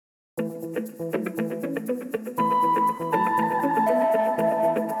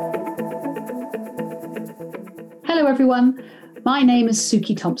Hello everyone, my name is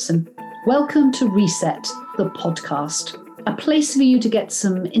Suki Thompson. Welcome to Reset, the podcast, a place for you to get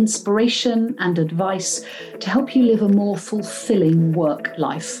some inspiration and advice to help you live a more fulfilling work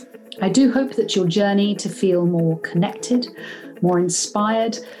life. I do hope that your journey to feel more connected, more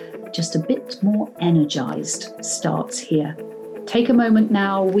inspired, just a bit more energized starts here. Take a moment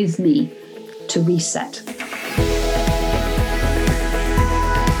now with me to reset.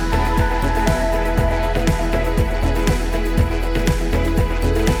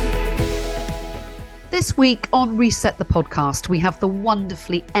 This week on Reset the Podcast, we have the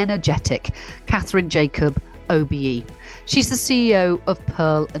wonderfully energetic Catherine Jacob, OBE. She's the CEO of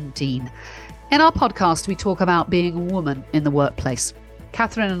Pearl & Dean. In our podcast, we talk about being a woman in the workplace.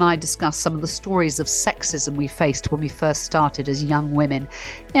 Catherine and I discuss some of the stories of sexism we faced when we first started as young women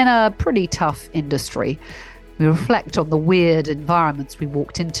in a pretty tough industry. We reflect on the weird environments we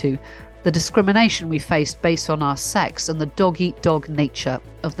walked into, the discrimination we faced based on our sex, and the dog-eat-dog nature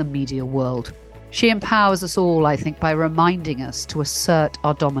of the media world. She empowers us all, I think, by reminding us to assert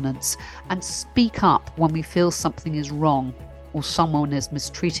our dominance and speak up when we feel something is wrong or someone is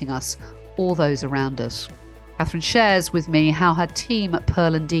mistreating us or those around us. Catherine shares with me how her team at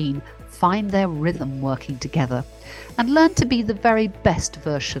Pearl & Dean find their rhythm working together and learn to be the very best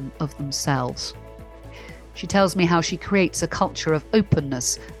version of themselves. She tells me how she creates a culture of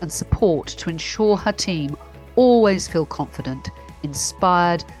openness and support to ensure her team always feel confident,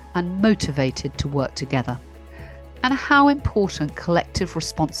 inspired, and motivated to work together, and how important collective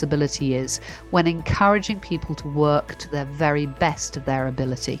responsibility is when encouraging people to work to their very best of their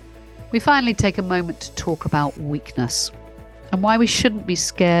ability. We finally take a moment to talk about weakness and why we shouldn't be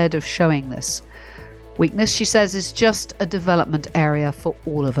scared of showing this. Weakness, she says, is just a development area for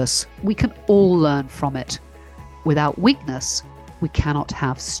all of us. We can all learn from it. Without weakness, we cannot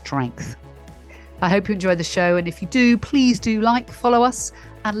have strength. I hope you enjoy the show, and if you do, please do follow us,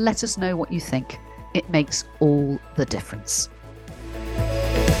 and let us know what you think. It makes all the difference.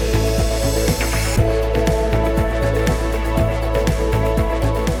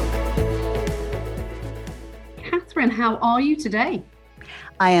 Catherine, how are you today?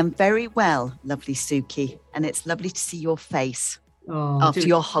 I am very well, lovely Suki, and it's lovely to see your face after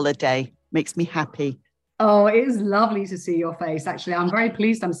your holiday. Makes me happy. Oh, it is lovely to see your face. Actually, I'm very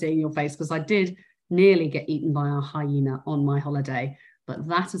pleased I'm seeing your face because I did nearly get eaten by a hyena on my holiday. But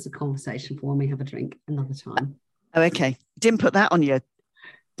that is a conversation for when we have a drink another time. Oh, okay. Didn't put that on your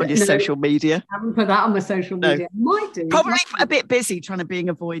social media. I haven't put that on my social media. Might do. Probably a bit busy trying to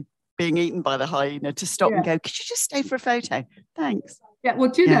avoid being eaten by the hyena to stop and go, could you just stay for a photo? Thanks. Yeah,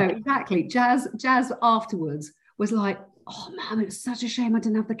 well, do you know, exactly. Jazz afterwards was like, oh, man, it's such a shame I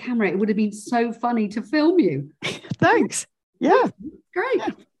didn't have the camera. It would have been so funny to film you. Thanks. Yeah. Great. Yeah.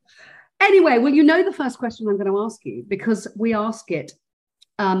 Anyway, well, you know the first question I'm going to ask you, because we ask it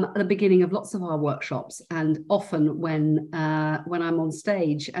at the beginning of lots of our workshops, and often when I'm on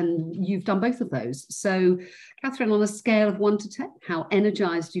stage, and you've done both of those. So, Catherine, on a scale of 1 to 10, how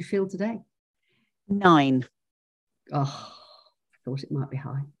energized do you feel today? 9. Oh, I thought it might be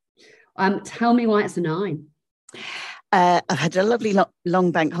high. Tell me why it's a 9. I've had a lovely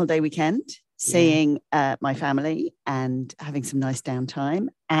long bank holiday weekend, seeing my family and having some nice downtime.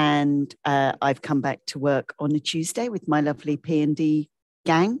 And I've come back to work on a Tuesday with my lovely P&D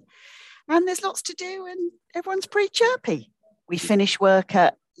gang. And there's lots to do and everyone's pretty chirpy. We finish work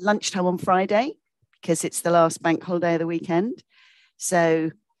at lunchtime on Friday because it's the last bank holiday of the weekend. So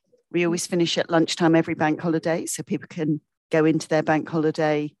we always finish at lunchtime every bank holiday so people can go into their bank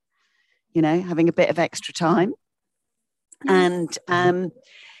holiday, having a bit of extra time. And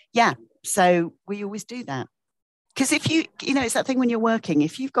so we always do that. Because if it's that thing when you're working,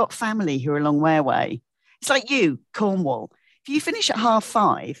 if you've got family who are a long way away, it's like you, Cornwall. If you finish at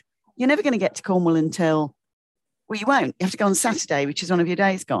 5:30, you're never going to get to Cornwall until, well, you won't. You have to go on Saturday, which is one of your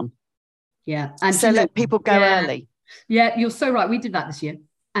days gone. Yeah. And so let people go early. Yeah, you're so right. We did that this year.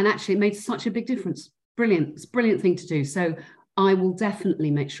 And actually it made such a big difference. Brilliant. It's a brilliant thing to do. So I will definitely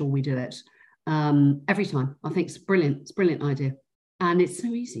make sure we do it every time. I think it's brilliant. It's a brilliant idea. And it's so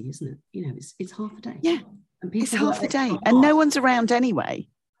easy, isn't it? It's half a day. Yeah. And it's half a day. And no one's around anyway.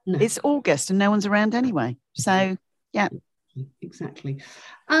 No. It's August and no one's around anyway. So, yeah. Exactly.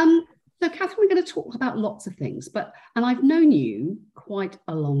 So, Catherine, we're going to talk about lots of things, and I've known you quite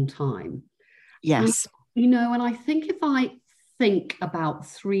a long time. Yes. And I think if I think about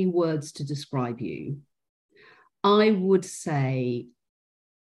 3 words to describe you, I would say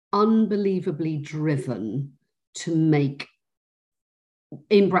unbelievably driven to make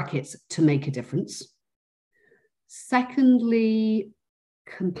in brackets, to make a difference. Secondly,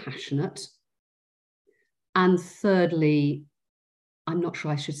 compassionate. And thirdly, I'm not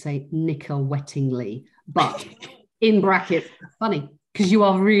sure I should say knicker-wettingly, but in brackets, funny, because you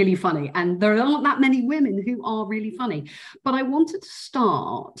are really funny. And there aren't that many women who are really funny. But I wanted to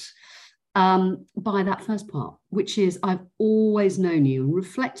start by that first part, which is I've always known you, and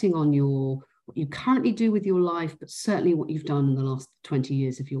reflecting on what you currently do with your life, but certainly what you've done in the last 20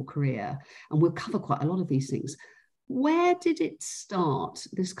 years of your career. And we'll cover quite a lot of these things. Where did it start,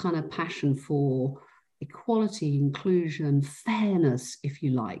 this kind of passion for equality, inclusion, fairness, if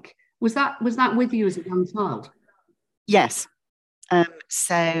you like? Was that with you as a young child? Yes.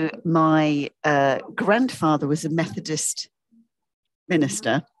 So my grandfather was a Methodist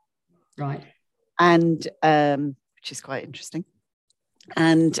minister. Right. And which is quite interesting.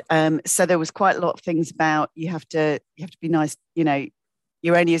 And so there was quite a lot of things about you have to be nice,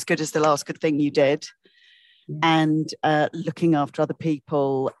 you're only as good as the last good thing you did. And looking after other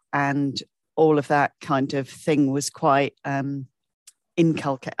people and all of that kind of thing was quite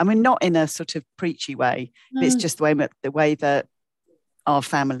inculcated. I mean, not in a sort of preachy way, but it's just the way that our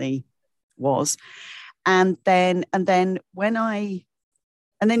family was. And then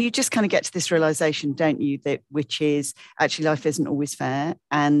you just kind of get to this realization, don't you, that which is actually life isn't always fair,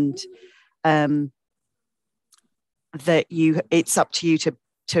 and that it's up to you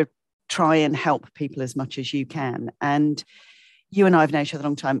to try and help people as much as you can. And you and I have known each other a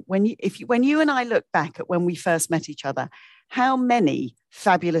long time. When you and I look back at when we first met each other, how many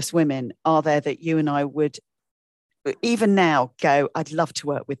fabulous women are there that you and I would even now go, I'd love to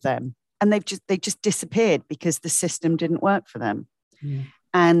work with them, and they just disappeared because the system didn't work for them. Yeah.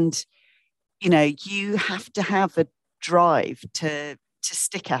 And you have to have a drive to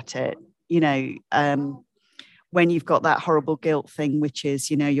stick at it. When you've got that horrible guilt thing, which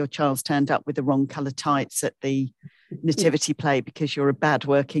is, your child's turned up with the wrong colour tights at the nativity play because you're a bad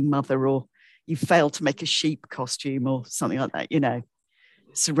working mother, or you failed to make a sheep costume or something like that,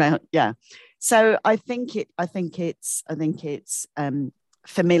 So I think it's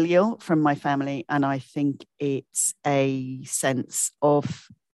familial from my family, and I think it's a sense of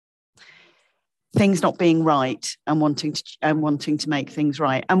things not being right and wanting to make things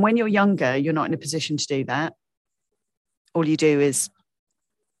right. And when you're younger, you're not in a position to do that. All you do is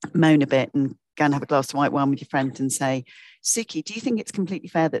moan a bit and go and have a glass of white wine with your friend and say, Suki, do you think it's completely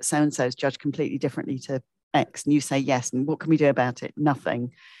fair that so-and-so is judged completely differently to X? And you say yes. And what can we do about it?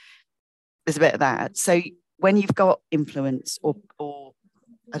 Nothing. There's a bit of that. So when you've got influence or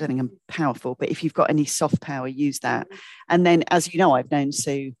I don't think I'm powerful, but if you've got any soft power, use that. And then, as you know, I've known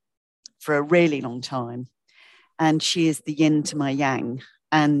Sue for a really long time, and she is the yin to my yang.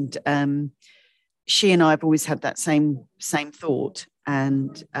 And she and I have always had that same thought.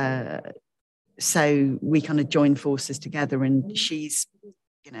 And so we kind of joined forces together, and she's,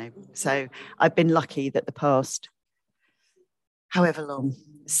 so I've been lucky that the past, however long,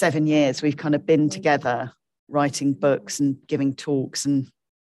 7 years, we've kind of been together writing books and giving talks and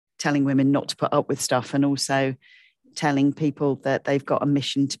telling women not to put up with stuff, and also telling people that they've got a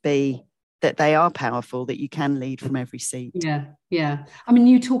mission to be, that they are powerful, that you can lead from every seat. Yeah. I mean,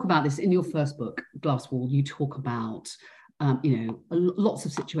 you talk about this in your first book, Glass Wall. You talk about, lots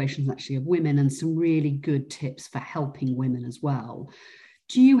of situations actually of women, and some really good tips for helping women as well.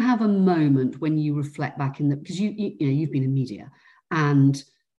 Do you have a moment when you reflect back because you've been in media, and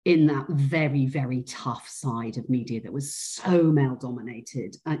in that very, very tough side of media that was so male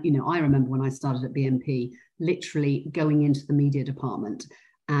dominated. I remember when I started at BNP, literally going into the media department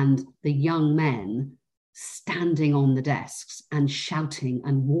and the young men standing on the desks and shouting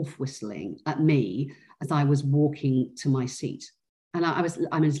and wolf whistling at me as I was walking to my seat. And I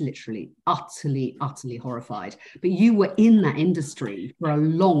was literally utterly, utterly horrified. But you were in that industry for a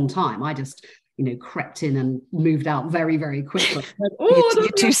long time. I just crept in and moved out very, very quickly.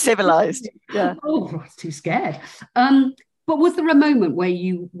 You're too civilized. Yeah. Oh, I was too scared. But was there a moment where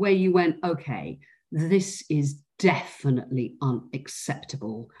you went, okay, this is definitely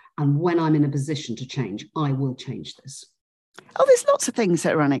unacceptable, and when I'm in a position to change, I will change this? Oh, there's lots of things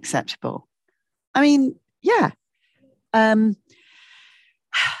that are unacceptable. I mean, yeah.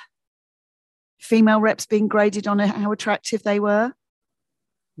 Female reps being graded on how attractive they were.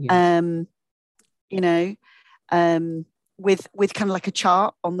 Yeah. With kind of like a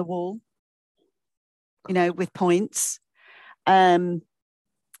chart on the wall, with points. I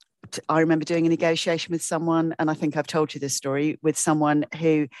remember doing a negotiation with someone, and I think I've told you this story, with someone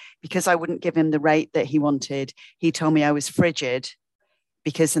who, because I wouldn't give him the rate that he wanted, he told me I was frigid,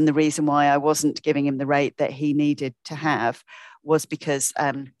 and the reason why I wasn't giving him the rate that he needed to have was because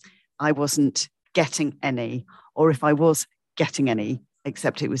I wasn't getting any, or if I was getting any,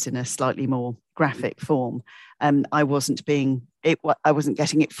 except it was in a slightly more graphic form, I wasn't getting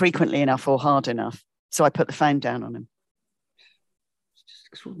it frequently enough or hard enough. So I put the phone down on him.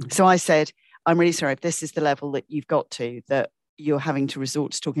 So I said, I'm really sorry if this is the level that you've got to, that you're having to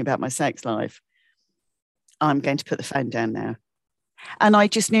resort to talking about my sex life. I'm going to put the phone down now. And I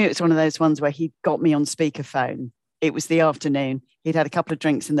just knew it was one of those ones where he got me on speakerphone. It was the afternoon. He'd had a couple of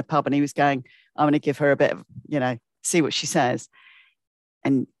drinks in the pub and he was going, I'm going to give her a bit of, see what she says.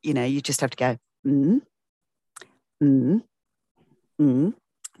 And, you just have to go,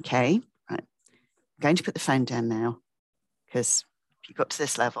 okay, right. I'm going to put the phone down now because you got to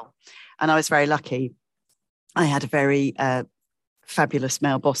this level. And I was very lucky. I had a very fabulous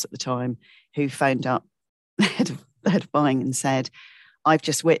male boss at the time who phoned up the head of buying and said, I've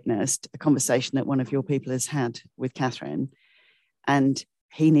just witnessed a conversation that one of your people has had with Catherine, and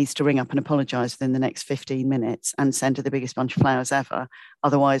he needs to ring up and apologise within the next 15 minutes and send her the biggest bunch of flowers ever.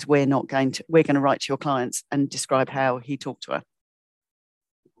 Otherwise, we're going to write to your clients and describe how he talked to her.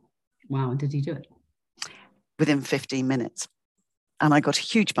 Wow. Did he do it? Within 15 minutes. And I got a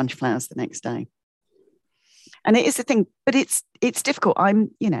huge bunch of flowers the next day. And it is a thing, but it's difficult. I'm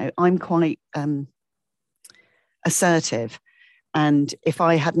quite assertive. And if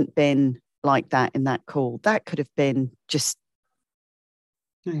I hadn't been like that in that call, that could have been just,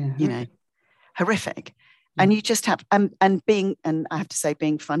 horrific. Yeah. And you just have, and I have to say,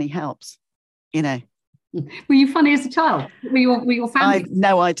 being funny helps, Were you funny as a child? Were your family? I have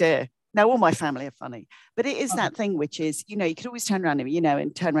no idea. No, all my family are funny. But it is that thing, which is, you could always turn around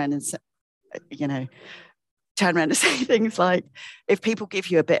and turn around and say things like, if people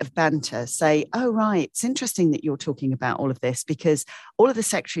give you a bit of banter, say, oh, right, it's interesting that you're talking about all of this because all of the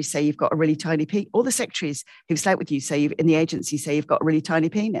secretaries say you've got a really tiny penis. All the secretaries who've slept with you say in the agency say you've got a really tiny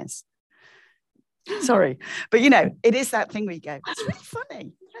penis. Sorry. But, it is that thing where you go, it's really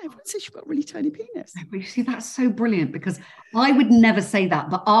funny. Everyone says you've got a really tiny penis. You see, that's so brilliant because I would never say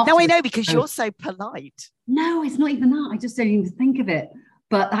that. But after. No, I know, because you're so polite. No, it's not even that. I just don't even think of it.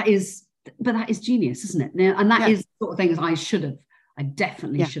 But that is genius, isn't it? And that is the sort of things I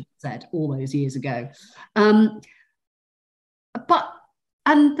definitely should have said all those years ago. And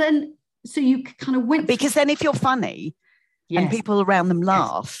then, so you kind of went. Because then if you're funny and people around them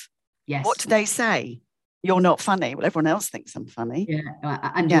laugh, what do they say? You're not funny. Well, everyone else thinks I'm funny. Yeah,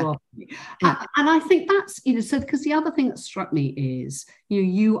 and you are funny. Yeah. And I think that's, so because the other thing that struck me is,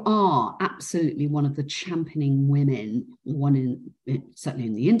 you are absolutely one of the championing women, certainly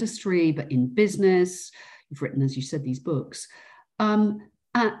in the industry, but in business. You've written, as you said, these books. And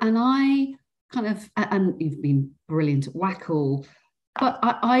I kind of, and you've been brilliant at Wackle, but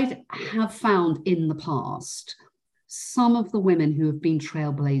I have found in the past, some of the women who have been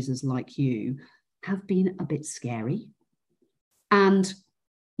trailblazers like you have been a bit scary. And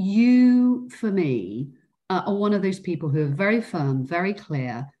you, for me, are one of those people who are very firm, very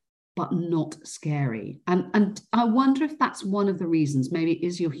clear, but not scary. And I wonder if that's one of the reasons, maybe it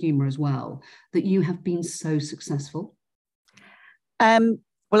is your humor as well, that you have been so successful. Well,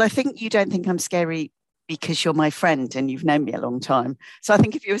 I think you don't think I'm scary because you're my friend and you've known me a long time. So I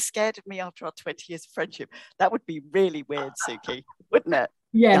think if you were scared of me after our 20 years of friendship, that would be really weird, Suki, wouldn't it?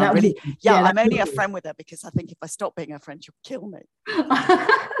 Yeah, I'm only a friend with her because I think if I stop being her friend, she'll kill me.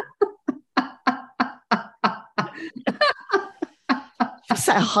 She'll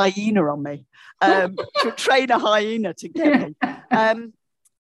set a hyena on me. She'll train a hyena to kill me.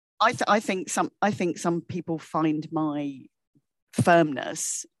 I think some people find my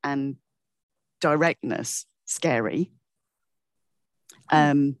firmness and directness scary.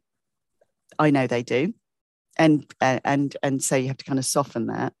 I know they do. And so you have to kind of soften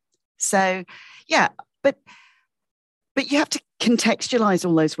that. So, but you have to contextualize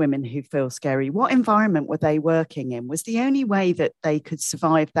all those women who feel scary. What environment were they working in? Was the only way that they could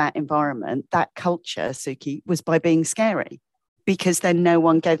survive that environment, that culture, Suki, was by being scary, because then no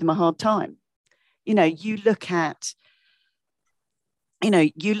one gave them a hard time. You look at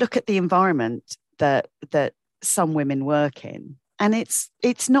the environment that some women work in, and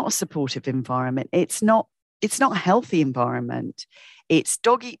it's not a supportive environment. It's not a healthy environment. It's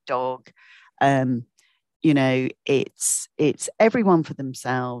dog eat dog. It's everyone for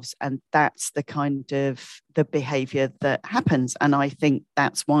themselves. And that's the kind of the behavior that happens. And I think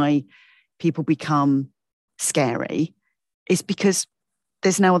that's why people become scary, is because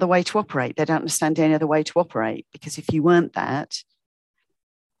there's no other way to operate. They don't understand any other way to operate, because if you weren't that,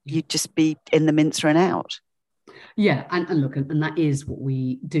 you'd just be in the mincer and out. Yeah. And look, and that is what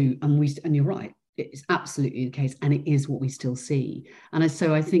we do. And you're right. It's absolutely the case, and it is what we still see. And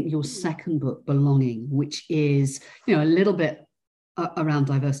so I think your second book, Belonging, which is, a little bit around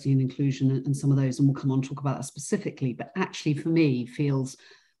diversity and inclusion and some of those, and we'll come on and talk about that specifically, but actually for me feels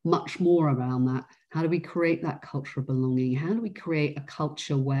much more around that. How do we create that culture of belonging? How do we create a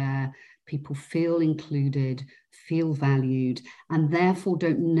culture where people feel included, feel valued, and therefore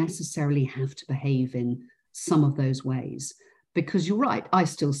don't necessarily have to behave in some of those ways? Because you're right, I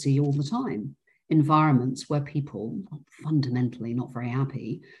still see all the time environments where people are fundamentally not very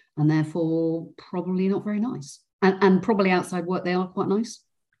happy and therefore probably not very nice. And probably outside work, they are quite nice.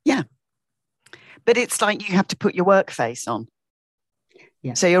 Yeah. But it's like you have to put your work face on.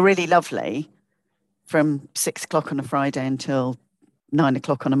 Yeah. So you're really lovely from 6 o'clock on a Friday until 9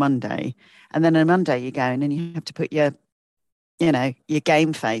 o'clock on a Monday. And then on a Monday you go in and you have to put your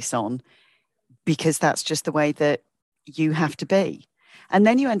game face on, because that's just the way that you have to be. And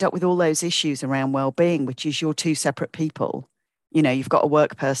then you end up with all those issues around well-being, which is you're two separate people. You've got a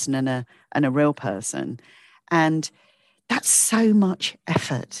work person and a real person. And that's so much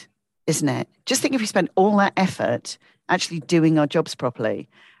effort, isn't it? Just think if we spent all that effort actually doing our jobs properly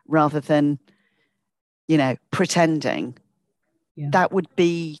rather than, pretending, that would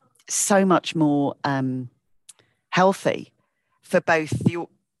be so much more healthy for both the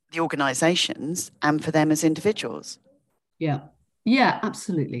organisations and for them as individuals. Yeah,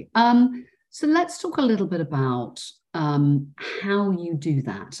 absolutely. So let's talk a little bit about how you do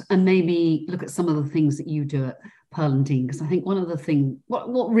that, and maybe look at some of the things that you do at Pearl & Dean, because I think one of the things,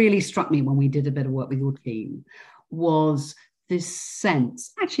 what really struck me when we did a bit of work with your team was this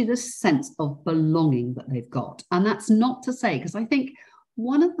sense of belonging that they've got. And that's not to say, because I think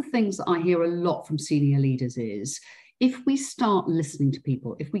one of the things that I hear a lot from senior leaders is, if we start listening to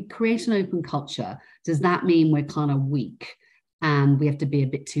people, if we create an open culture, does that mean we're kind of weak and we have to be a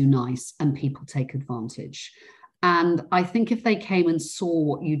bit too nice and people take advantage? And I think if they came and saw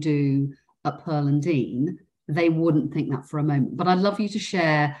what you do at Pearl & Dean, they wouldn't think that for a moment. But I'd love you to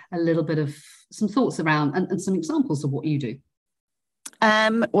share a little bit of some thoughts around and some examples of what you do.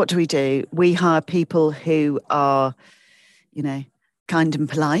 What do we do? We hire people who are, kind and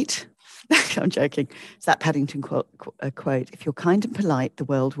polite. I'm joking. It's that Paddington quote. If you're kind and polite, the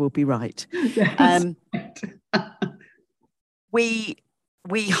world will be right. We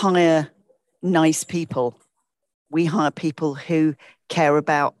hire nice people. We hire people who care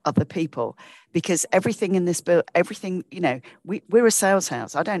about other people, because everything in this bill, we're a sales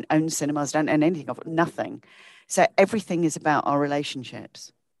house. I don't own cinemas, don't own anything of it, nothing. So everything is about our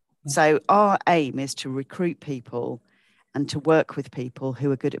relationships. Yeah. So our aim is to recruit people and to work with people who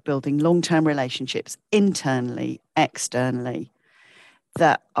are good at building long-term relationships internally, externally,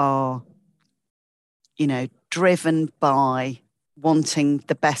 that are, driven by wanting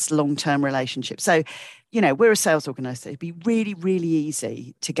the best long-term relationship. So, we're a sales organizer. It'd be really, really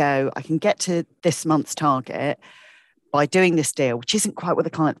easy to go, I can get to this month's target by doing this deal, which isn't quite what the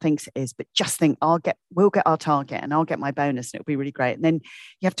client thinks it is, but just think we'll get our target and I'll get my bonus and it'll be really great. And then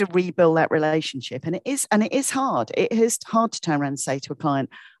you have to rebuild that relationship. And it is hard. It is hard to turn around and say to a client,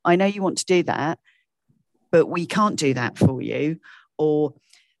 I know you want to do that, but we can't do that for you. Or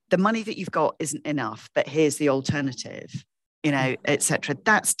the money that you've got isn't enough, but here's the alternative, etc.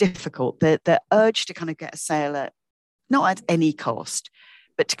 That's difficult. The urge to kind of get a sale not at any cost,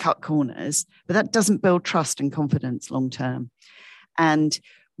 but to cut corners, but that doesn't build trust and confidence long term. And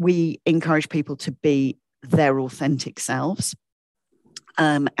we encourage people to be their authentic selves,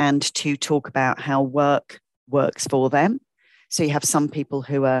 and to talk about how work works for them. So you have some people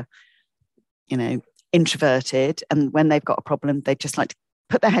who are, introverted, and when they've got a problem, they just like to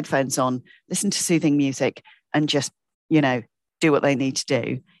put their headphones on, listen to soothing music, and just, do what they need to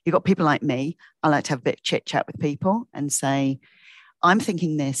do. You've got people like me. I like to have a bit of chit chat with people and say, I'm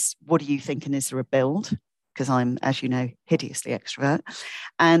thinking this, what do you think? And is there a build? Because I'm, as you know, hideously extrovert.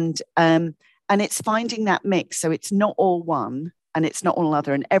 And it's finding that mix. So it's not all one and it's not all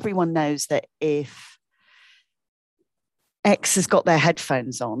other. And everyone knows that if X has got their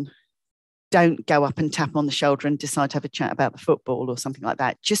headphones on, don't go up and tap them on the shoulder and decide to have a chat about the football or something like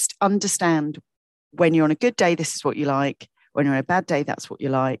that. Just understand, when you're on a good day, this is what you like. When you're on a bad day, that's what you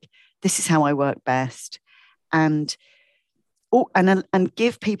like. This is how I work best. And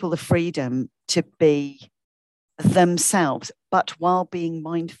give people the freedom to be themselves, but while being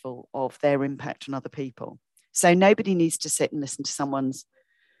mindful of their impact on other people. So nobody needs to sit and listen to someone's,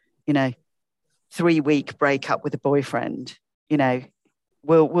 3-week breakup with a boyfriend.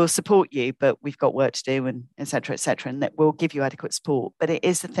 We'll support you, but we've got work to do, and et cetera, and that we'll give you adequate support. But it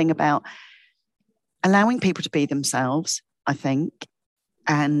is the thing about allowing people to be themselves, I think,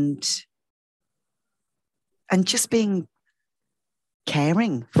 and and just being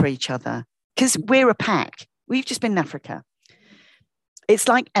caring for each other, because we're a pack. We've just been in Africa. It's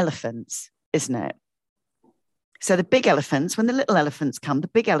like elephants, isn't it? So the big elephants, when the little elephants come, the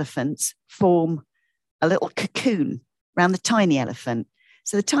big elephants form a little cocoon around the tiny elephant.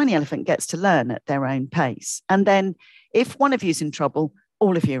 So the tiny elephant gets to learn at their own pace. And then if one of you's in trouble,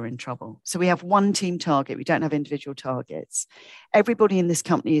 all of you are in trouble. So we have one team target. We don't have individual targets. Everybody in this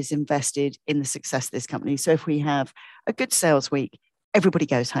company is invested in the success of this company. So if we have a good sales week, everybody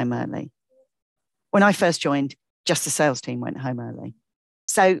goes home early. When I first joined, just the sales team went home early.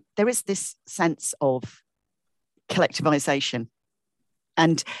 So there is this sense of collectivization.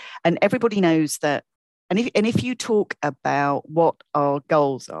 And everybody knows that. And if you talk about what our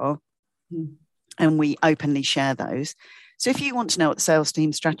goals are, and we openly share those. So if you want to know what the sales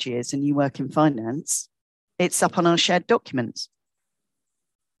team strategy is and you work in finance, it's up on our shared documents.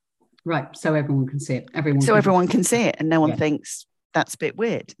 Right. So everyone can see it. Everyone can see it, and no one thinks that's a bit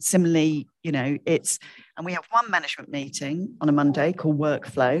weird. Similarly, and we have one management meeting on a Monday called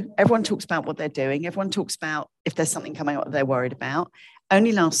Workflow. Everyone talks about what they're doing. Everyone talks about if there's something coming up that they're worried about.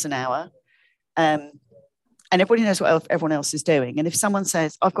 Only lasts an hour. And everybody knows what everyone else is doing. And if someone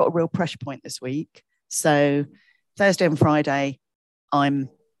says, I've got a real pressure point this week, so Thursday and Friday,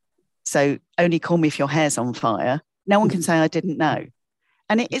 so only call me if your hair's on fire. No one can say, I didn't know.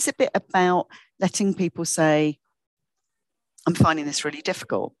 And it is a bit about letting people say, I'm finding this really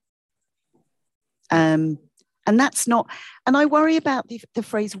difficult. And that's not, and I worry about the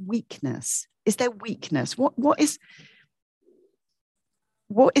phrase weakness. Is there weakness? What is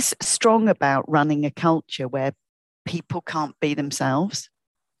strong about running a culture where people can't be themselves?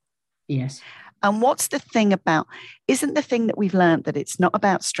 Yes. And what's the thing about, isn't the thing that we've learned that it's not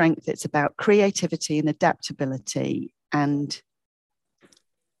about strength, it's about creativity and adaptability and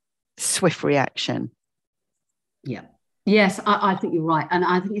swift reaction? Yeah. Yes, I think you're right. And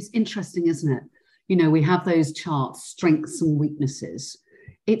I think it's interesting, isn't it? We have those charts, strengths and weaknesses.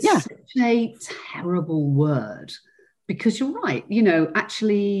 It's such a terrible word. Because you're right,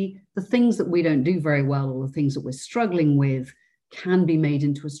 actually the things that we don't do very well or the things that we're struggling with can be made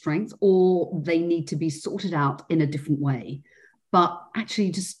into a strength, or they need to be sorted out in a different way. But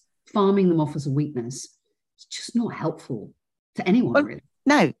actually just farming them off as a weakness is just not helpful to anyone, really.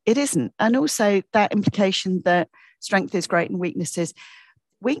 No, it isn't. And also that implication that strength is great and weakness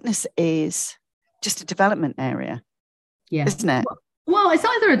is just a development area, isn't it? Well, it's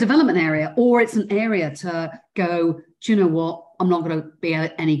either a development area or it's an area to go, do you know what? I'm not going to be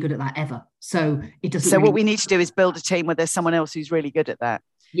any good at that ever. So it doesn't. So what we need to do is build a team where there's someone else who's really good at that.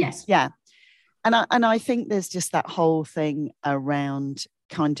 Yes. Yeah. And I think there's just that whole thing around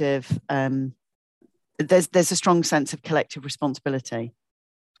kind of, there's a strong sense of collective responsibility.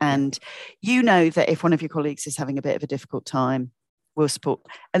 And that if one of your colleagues is having a bit of a difficult time, we'll support.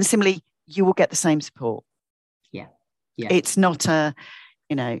 And similarly, you will get the same support. Yeah. It's not and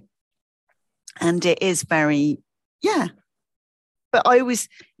it is very, but I always,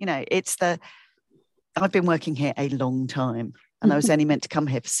 I've been working here a long time and I was only meant to come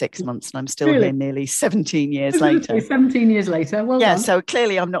here for 6 months and I'm still here nearly 17 years later. 17 years later. Well done. So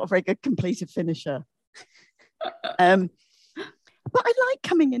clearly I'm not a very good completed finisher. But I like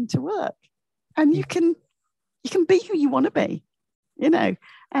coming into work and you can be who you want to be, and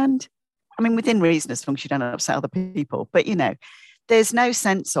I mean, within reason, as long as you don't upset other people. But, there's no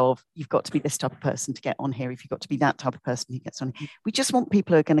sense of you've got to be this type of person to get on here. If you've got to be that type of person who gets on here. We just want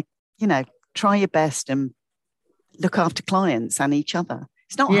people who are going to, try your best and look after clients and each other.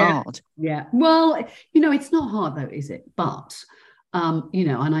 It's not hard. Yeah. Well, it's not hard though, is it? But,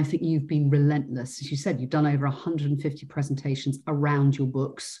 and I think you've been relentless. As you said, you've done over 150 presentations around your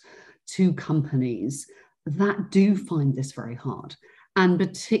books to companies that do find this very hard. And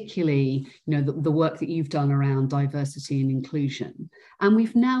particularly, the work that you've done around diversity and inclusion. And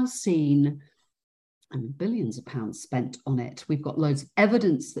we've now seen billions of pounds spent on it. We've got loads of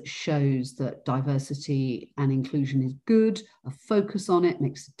evidence that shows that diversity and inclusion is good. A focus on it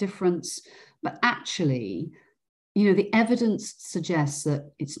makes a difference. But actually, the evidence suggests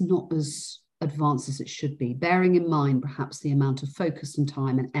that it's not as advanced as it should be, bearing in mind perhaps the amount of focus and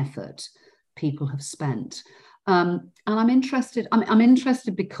time and effort people have spent. And I'm interested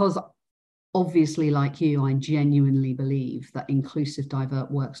because obviously, like you, I genuinely believe that inclusive, diverse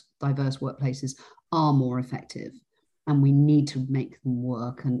workplaces are more effective and we need to make them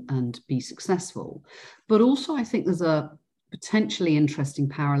work and be successful. But also I think there's a potentially interesting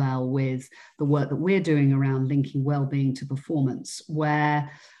parallel with the work that we're doing around linking well-being to performance, where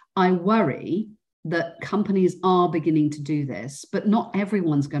I worry that companies are beginning to do this, but not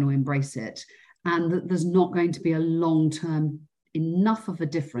everyone's going to embrace it. and that there's not going to be a long-term enough of a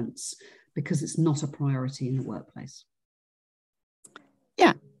difference because it's not a priority in the workplace.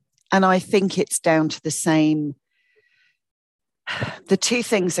 Yeah. And I think it's down to the two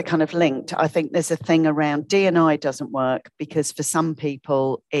things are kind of linked. I think there's a thing around D&I doesn't work because for some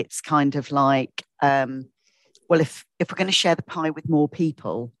people, it's kind of like, well, if we're going to share the pie with more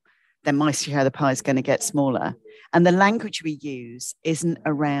people, then my share of the pie is going to get smaller. And the language we use isn't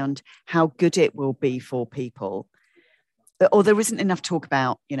around how good it will be for people, or there isn't enough talk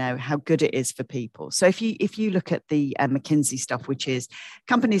about, how good it is for people. So if you look at the McKinsey stuff, which is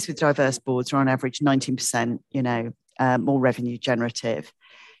companies with diverse boards are on average 19%, more revenue generative,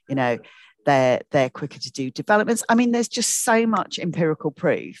 they're quicker to do developments. I mean, there's just so much empirical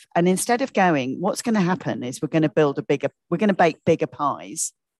proof. And instead of going, what's going to happen is we're going to bake bigger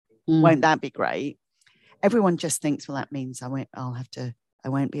pies. Won't that be great? Everyone just thinks, well, that means I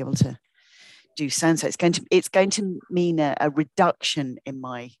won't be able to do so-and-so. It's going to mean a reduction in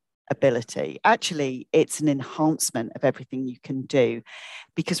my ability. Actually, it's an enhancement of everything you can do,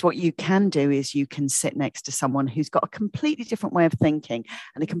 because what you can do is you can sit next to someone who's got a completely different way of thinking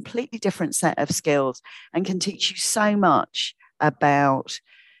and a completely different set of skills and can teach you so much about,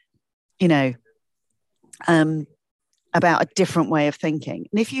 about a different way of thinking.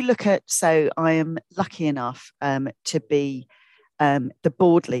 And if you look at, so I am lucky enough to be the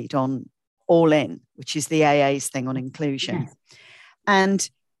board lead on All In, which is the AA's thing on inclusion. Yes. And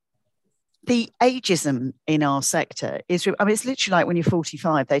the ageism in our sector is, it's literally like when you're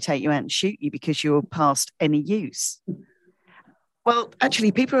 45, they take you out and shoot you because you're past any use. Well,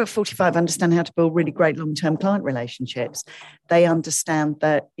 actually, people who are 45 understand how to build really great long-term client relationships. They understand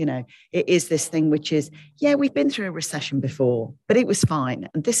that, it is this thing which is, we've been through a recession before, but it was fine.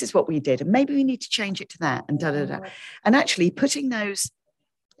 And this is what we did. And maybe we need to change it to that and da-da-da. And actually putting those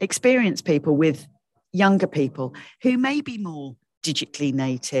experienced people with younger people who may be more digitally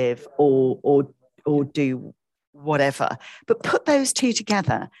native or do whatever, but put those two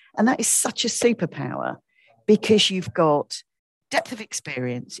together. And that is such a superpower because you've got depth of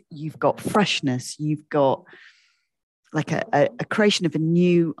experience, you've got freshness, you've got like a creation of a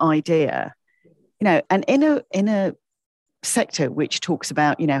new idea, and in a sector which talks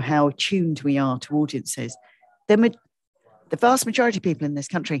about, how attuned we are to audiences, the vast majority of people in this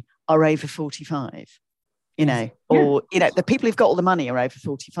country are over 45, or, the people who've got all the money are over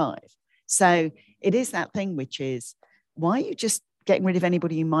 45. So it is that thing, which is, why are you just getting rid of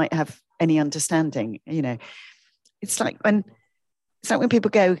anybody who might have any understanding? It's like when people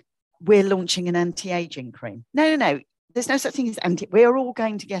go, we're launching an anti-aging cream. No. There's no such thing as we're all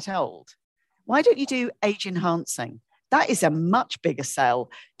going to get old. Why don't you do age enhancing? That is a much bigger sell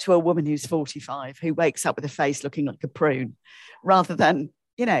to a woman who's 45 who wakes up with a face looking like a prune, rather than,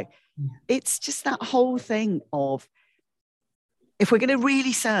 it's just that whole thing of, if we're going to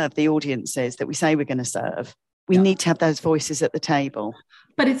really serve the audiences that we say we're going to serve, we need to have those voices at the table.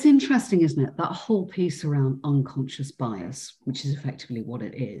 But it's interesting, isn't it? That whole piece around unconscious bias, which is effectively what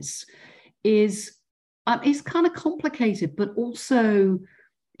it is kind of complicated, but also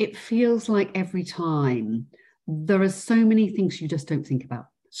it feels like every time there are so many things you just don't think about.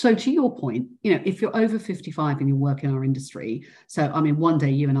 So to your point, if you're over 55 and you work in our industry, so one day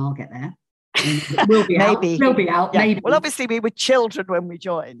you and I'll get there. We'll be out. We'll be out. Yeah. Maybe. Well, obviously we were children when we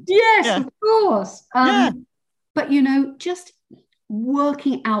joined. Yes, of course. But just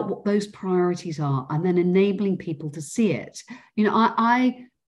working out what those priorities are and then enabling people to see it.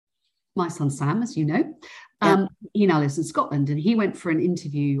 My son Sam, as you know, he now lives in Scotland, and he went for an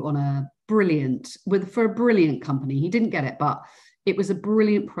interview on for a brilliant company. He didn't get it, but it was a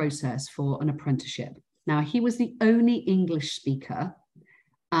brilliant process for an apprenticeship. Now, he was the only English speaker.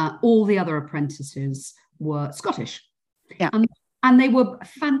 All the other apprentices were Scottish. Yeah. And they were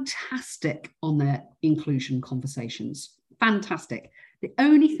fantastic on their inclusion conversations. Fantastic. The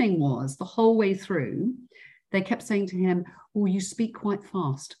only thing was, the whole way through, they kept saying to him, "Oh, you speak quite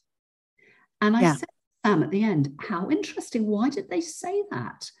fast." And I said to Sam at the end, "How interesting. Why did they say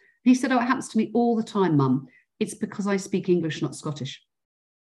that?" He said, "Oh, it happens to me all the time, Mum. It's because I speak English, not Scottish."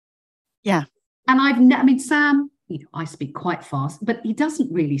 Yeah. And Sam, I speak quite fast, but he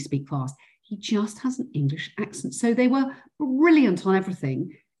doesn't really speak fast. He just has an English accent. So they were brilliant on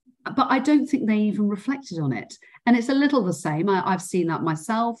everything, but I don't think they even reflected on it. And it's a little the same. I've seen that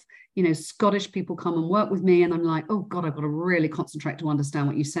myself. Scottish people come and work with me, and I'm like, oh God, I've got to really concentrate to understand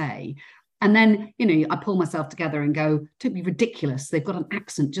what you say. And then, I pull myself together and go, don't be ridiculous. They've got an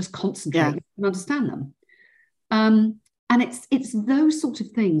accent, just concentrate and understand them. And it's those sort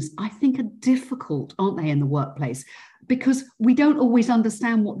of things I think are difficult, aren't they, in the workplace? Because we don't always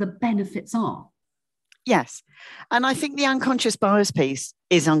understand what the benefits are. Yes. And I think the unconscious bias piece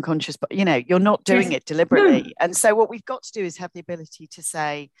is unconscious, but you're not doing it deliberately. No. And so what we've got to do is have the ability to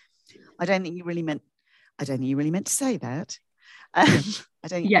say, I don't think you really meant to say that.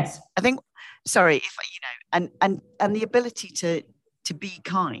 Sorry, if and the ability to be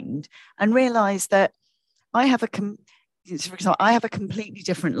kind and realize that I have a completely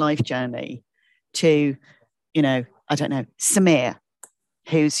different life journey to, Samir,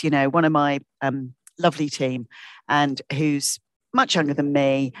 who's, one of my lovely team and who's much younger than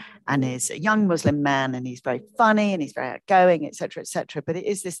me and is a young Muslim man, and he's very funny and he's very outgoing, etc., etc. But it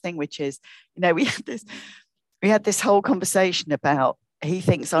is this thing which is, we had this whole conversation about, he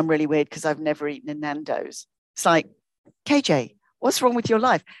thinks I'm really weird because I've never eaten a Nando's. It's like, KJ, what's wrong with your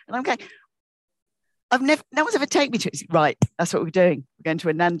life? And I'm going, no one's ever taken me to it. Right, that's what we're doing. We're going to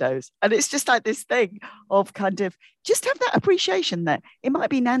a Nando's. And it's just like this thing of kind of just have that appreciation that it might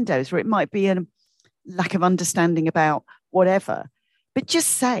be Nando's or it might be a lack of understanding about whatever. But just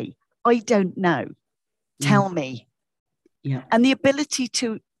say, I don't know. Tell me. Yeah. And the ability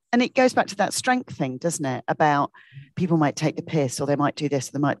to, and it goes back to that strength thing, doesn't it? About people might take the piss or they might do this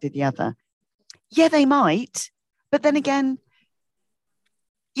or they might do the other. Yeah, they might. But then again,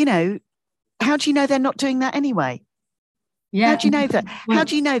 how do you know they're not doing that anyway? Yeah. How do you know that? How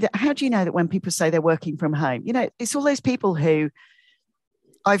do you know that when people say they're working from home? It's all those people who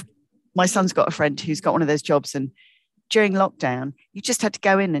my son's got a friend who's got one of those jobs, and during lockdown, you just had to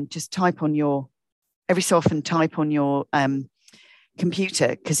go in and just every so often type on your computer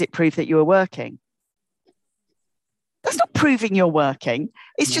because it proved that you were working. That's not proving you're working.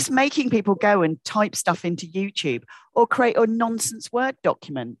 It's just making people go and type stuff into YouTube or create a nonsense Word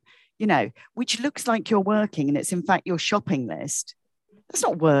document, which looks like you're working and it's in fact your shopping list. That's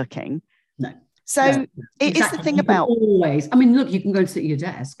not working. No. So it is the thing about always. I mean, look, you can go and sit at your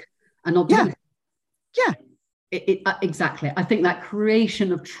desk and not do anything. Yeah. Exactly. I think that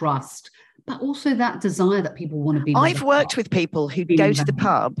creation of trust, but also that desire that people want to be. I've worked with people who'd go to the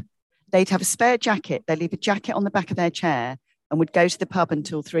pub. They'd have a spare jacket. They'd leave a jacket on the back of their chair and would go to the pub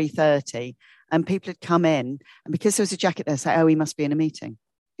until 3:30. And people had come in, and because there was a jacket there, say, "Oh, he must be in a meeting."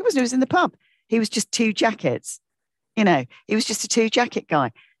 He wasn't. He was in the pub. He was just two jackets. He was just a two-jacket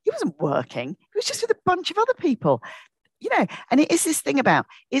guy. He wasn't working. He was just with a bunch of other people. And it is this thing about: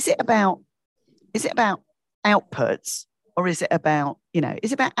 is it about outputs, or is it about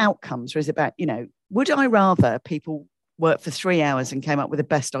outcomes, or is it about would I rather people work for 3 hours and came up with the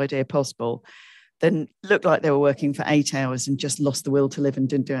best idea possible than look like they were working for 8 hours and just lost the will to live and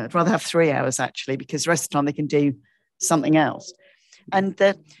didn't do it? I'd rather have 3 hours actually, because the rest of the time they can do something else. And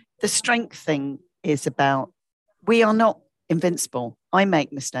the strength thing is about, we are not invincible. I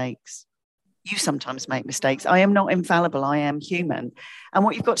make mistakes. You sometimes make mistakes. I am not infallible. I am human. And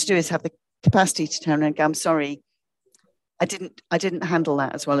what you've got to do is have the capacity to turn around and go, I'm sorry, I didn't handle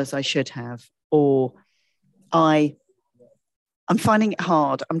that as well as I should have, or I'm finding it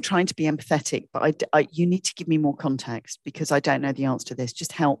hard. I'm trying to be empathetic, but you need to give me more context because I don't know the answer to this.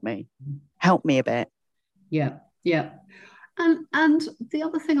 Just help me a bit. Yeah. And the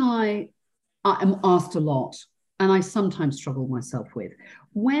other thing I am asked a lot, and I sometimes struggle myself with,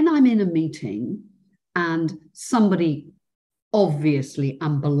 when I'm in a meeting and somebody obviously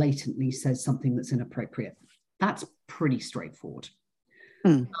and blatantly says something that's inappropriate, that's pretty straightforward.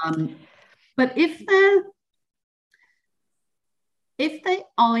 But if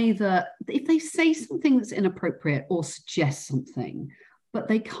they say something that's inappropriate or suggest something, but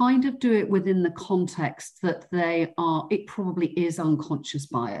they kind of do it within the context that it probably is unconscious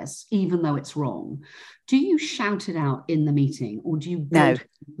bias, even though it's wrong, do you shout it out in the meeting, or do you go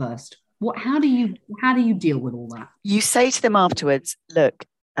first? How do you deal with all that? You say to them afterwards, look,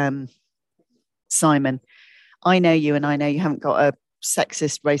 Simon, I know you, and I know you haven't got a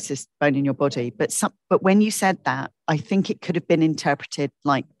sexist, racist bone in your body, but when you said that, I think it could have been interpreted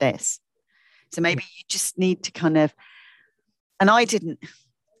like this. So maybe you just need to kind of, and I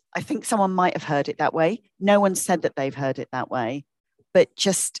think someone might have heard it that way. No one said that they've heard it that way, but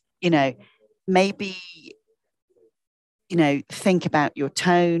just, maybe, think about your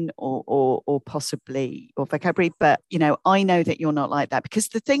tone or possibly your vocabulary. But, I know that you're not like that, because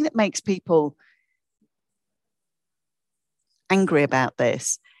the thing that makes people angry about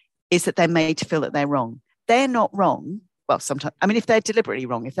this is that they're made to feel that they're wrong. They're not wrong. Well, sometimes, I mean, if they're deliberately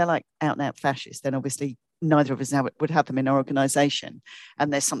wrong, if they're like out and out fascists, then obviously neither of us would have them in our organisation.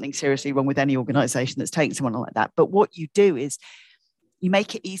 And there's something seriously wrong with any organisation that's taking someone like that. But what you do is you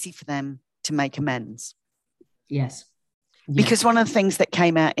make it easy for them to make amends. Yes. Because one of the things that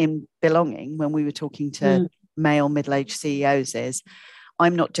came out in Belonging when we were talking to male middle-aged CEOs is,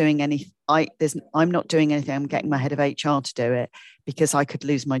 I'm not doing any. I'm not doing anything. I'm getting my head of HR to do it because I could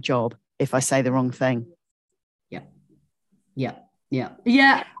lose my job if I say the wrong thing. Yeah.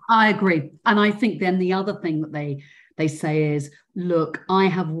 I agree. And I think then the other thing that they say is, look, I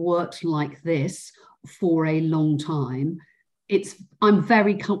have worked like this for a long time. I'm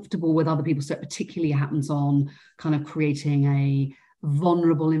very comfortable with other people. So it particularly happens on kind of creating a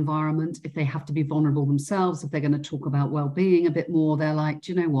vulnerable environment. If they have to be vulnerable themselves, if they're going to talk about well-being a bit more, they're like,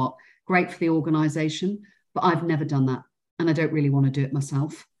 do you know what? Great for the organization, but I've never done that. And I don't really want to do it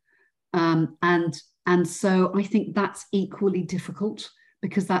myself. And so I think that's equally difficult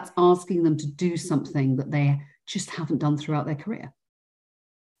because that's asking them to do something that they just haven't done throughout their career.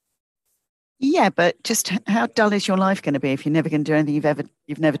 Yeah, but just how dull is your life going to be if you're never going to do anything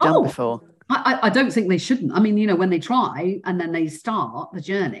you've never done before? I don't think they shouldn't. I mean, when they try and then they start the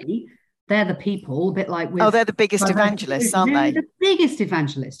journey, they're the people, a bit like with... Oh, they're the biggest evangelists, aren't they? They're the biggest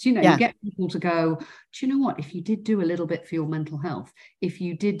evangelists. You get people to go, do you know what? If you did do a little bit for your mental health, if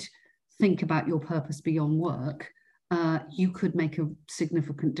you did think about your purpose beyond work, you could make a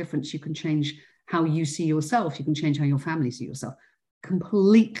significant difference. You can change how you see yourself. You can change how your family see yourself.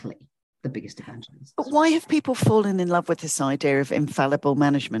 Completely the biggest evangelists. But why have people fallen in love with this idea of infallible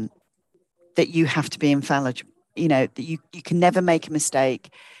management? That you have to be infallible, that you can never make a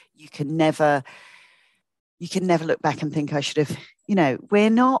mistake. You can never look back and think I should have,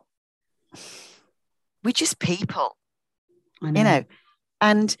 we're just people,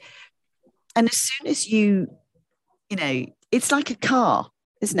 and as soon as it's like a car,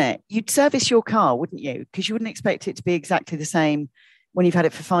 isn't it? You'd service your car, wouldn't you? Because you wouldn't expect it to be exactly the same when you've had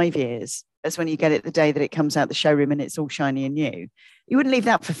it for 5 years as when you get it the day that it comes out the showroom and it's all shiny and new. You wouldn't leave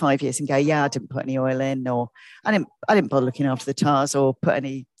that for 5 years and go, yeah, I didn't put any oil in, or I didn't bother looking after the tires or put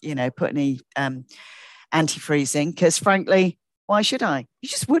any antifreezing, because frankly, why should I? You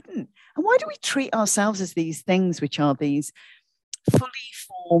just wouldn't. And why do we treat ourselves as these things which are these fully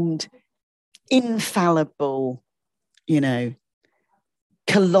formed, infallible,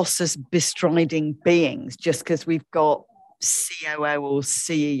 colossus bestriding beings just because we've got COO or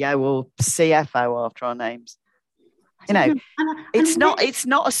CEO or CFO after our names? It's not a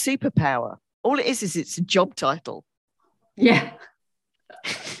superpower. All it is it's a job title. Yeah.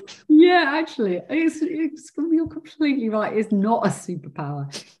 Actually, you're completely right. It's not a superpower.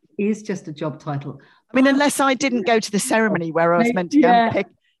 It is just a job title. I mean, unless I didn't go to the ceremony where I was meant to go and pick.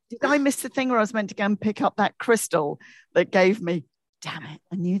 Did I miss the thing where I was meant to go and pick up that crystal that gave me? Damn it!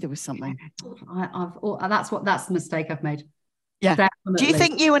 I knew there was something. That's the mistake I've made. Yeah. Definitely. Do you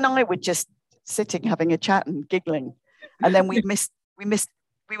think you and I were just sitting having a chat and giggling, and then we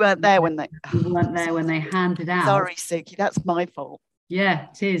weren't there when they handed out? Sorry, Suki, that's my fault. Yeah,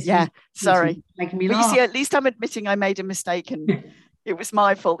 it is. Yeah, sorry. Making me laugh. You see, at least I'm admitting I made a mistake, and it was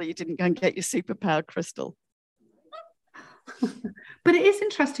my fault that you didn't go and get your superpower crystal. But it is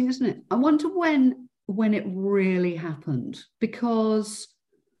interesting, isn't it? I wonder when it really happened, because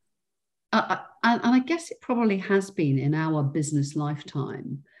and I guess it probably has been in our business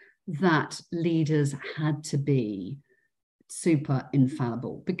lifetime that leaders had to be super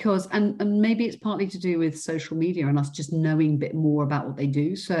infallible, because and maybe it's partly to do with social media and us just knowing a bit more about what they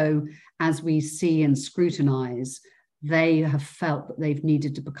do. So as we see and scrutinize, they have felt that they've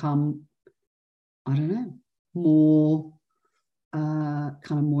needed to become, I don't know, more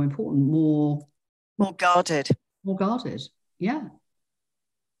kind of more important, more guarded. More guarded. Yeah.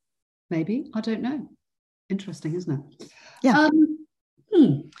 Maybe. I don't know. Interesting, isn't it? Yeah.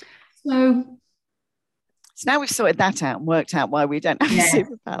 So now we've sorted that out and worked out why we don't have a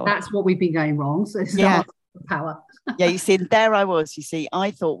superpower. That's what we've been going wrong. So it's not a superpower. Yeah, you see, there I was. You see,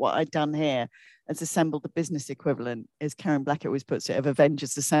 I thought what I'd done here has assembled the business equivalent, as Karen Blackett always puts it, of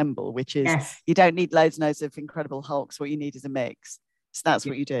Avengers Assemble, which is you don't need loads and loads of Incredible Hulks. What you need is a mix. So that's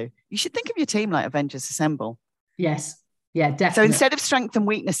what you do. You should think of your team like Avengers Assemble. Yes. Yeah, definitely. So instead of strength and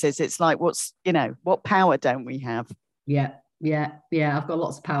weaknesses, it's like, what power don't we have? Yeah. I've got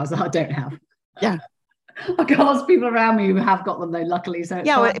lots of powers that I don't have. Yeah. I've got lots of people around me who have got them though, luckily. So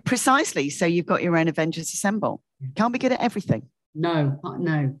well, precisely. So you've got your own Avengers Assemble. Can't be good at everything. No,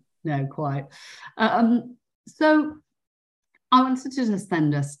 quite. So I wanted to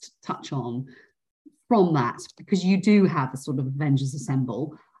just touch on from that, because you do have a sort of Avengers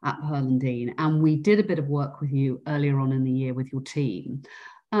Assemble at Pearl & Dean, and we did a bit of work with you earlier on in the year with your team,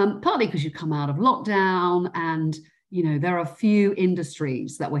 partly because you come out of lockdown and there are a few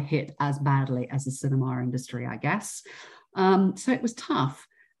industries that were hit as badly as the cinema industry, I guess. So it was tough.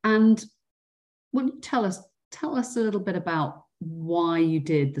 And will you tell us a little bit about why you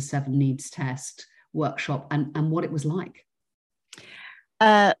did the 7 Needs Test workshop and what it was like?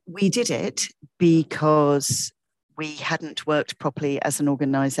 We did it because we hadn't worked properly as an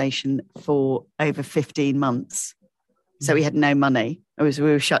organisation for over 15 months. So we had no money. We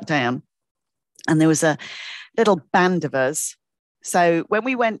were shut down. And there was a little band of us. So when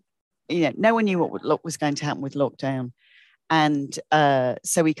we went, no one knew what was going to happen with lockdown. And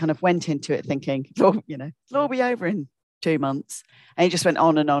so we kind of went into it thinking, it'll all be over in 2 months. And it just went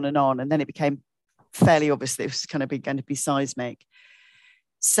on and on and on. And then it became fairly obvious that it was going to be seismic.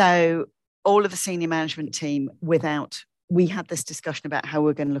 So all of the senior management team, we had this discussion about how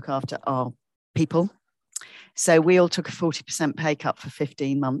we're going to look after our people. So we all took a 40% pay cut for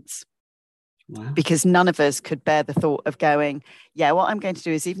 15 months. Wow. Because none of us could bear the thought of going, what I'm going to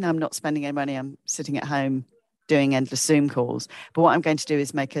do is, even though I'm not spending any money, I'm sitting at home doing endless Zoom calls. But what I'm going to do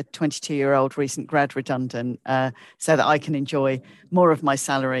is make a 22-year-old recent grad redundant so that I can enjoy more of my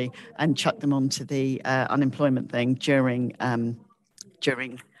salary and chuck them onto the unemployment thing during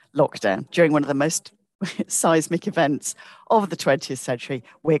lockdown, during one of the most seismic events of the 20th century.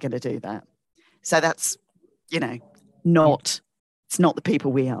 We're going to do that. So that's, it's not the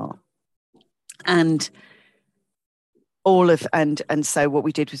people we are. And so what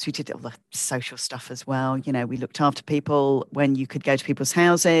we did was we did all the social stuff as well. We looked after people when you could go to people's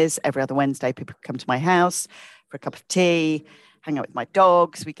houses. Every other Wednesday, people could come to my house for a cup of tea, hang out with my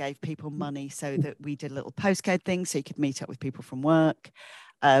dogs. We gave people money so that we did a little postcode thing so you could meet up with people from work.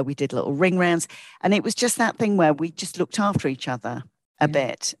 We did little ring rounds. And it was just that thing where we just looked after each other a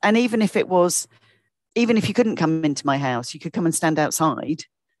bit. And even if you couldn't come into my house, you could come and stand outside.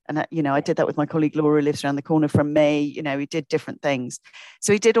 And, I did that with my colleague Laura, who lives around the corner from me. We did different things.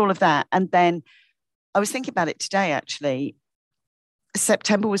 So we did all of that. And then I was thinking about it today, actually.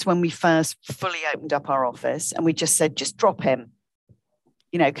 September was when we first fully opened up our office, and we just said, just drop him,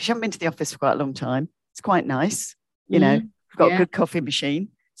 because you haven't been to the office for quite a long time. It's quite nice. We've got a good coffee machine.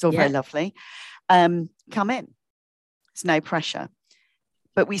 It's all very lovely. Come in. It's no pressure.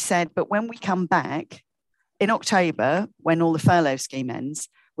 But we said, but when we come back in October, when all the furlough scheme ends,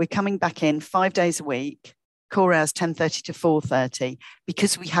 we're coming back in 5 days a week, core hours 10:30 to 4:30,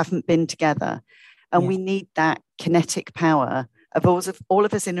 because we haven't been together. And we need that kinetic power of all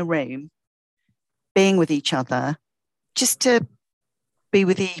of us in a room being with each other, just to be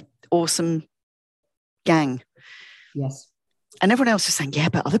with the awesome gang. Yes. And everyone else was saying,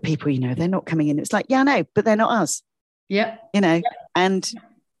 but other people, they're not coming in. It's like, I know, but they're not us. Yeah. And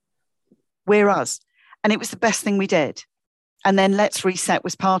we're us. And it was the best thing we did. And then Let's Reset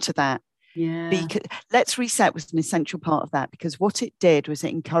was part of that. Yeah. Because Let's Reset was an essential part of that, because what it did was it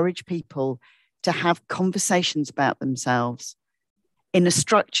encouraged people to have conversations about themselves in a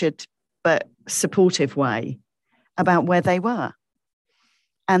structured but supportive way about where they were.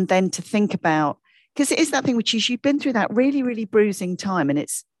 And then to think about, because it is that thing which is, you've been through that really, really bruising time, and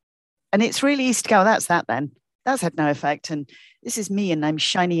it's really easy to go, that's that then. That's had no effect. And this is me, and I'm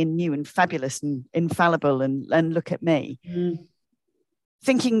shiny and new and fabulous and infallible, and look at me. Mm.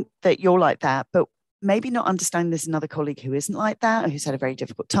 Thinking that you're like that, but maybe not understanding there's another colleague who isn't like that, or who's had a very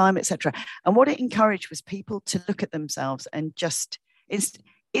difficult time, etc. And what it encouraged was people to look at themselves and just, it's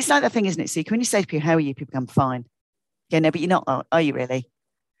like that thing, isn't it, Sika? When you say to people, how are you? People come, fine. Yeah, no, but you're not, are you really?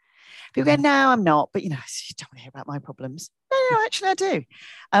 People go, no, I'm not. But, you don't want to hear about my problems. No, actually I do.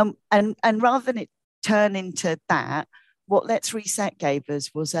 And rather than it turn into that, what Let's Reset gave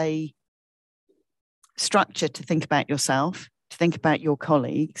us was a structure to think about yourself, to think about your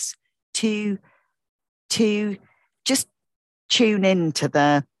colleagues, to just tune into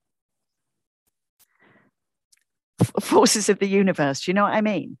the forces of the universe. Do you know what I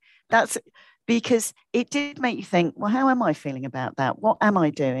mean? That's because it did make you think, well, how am I feeling about that? What am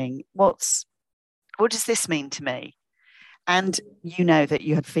I doing? What does this mean to me? And that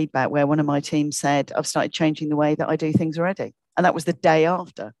you had feedback where one of my team said, I've started changing the way that I do things already. And that was the day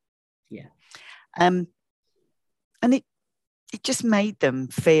after. Yeah. And it just made them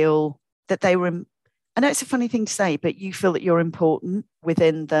feel that they were, I know it's a funny thing to say, but you feel that you're important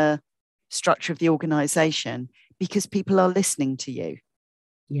within the structure of the organization because people are listening to you.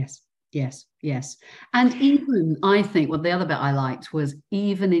 Yes. And even, I think, the other bit I liked was,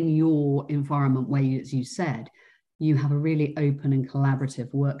 even in your environment where, as you said, you have a really open and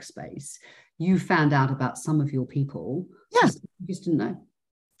collaborative workspace, you found out about some of your people you just didn't know.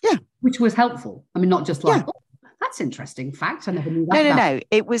 Yeah. Which was helpful. I mean, not just like, that's interesting fact. I never knew that. No.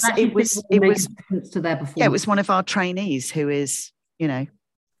 It was to their performance. Yeah, it was one of our trainees who is,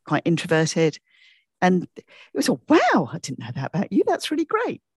 quite introverted. And it was, wow, I didn't know that about you. That's really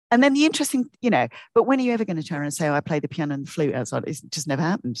great. And then the interesting, but when are you ever going to turn around and say, oh, I play the piano and the flute outside? It just never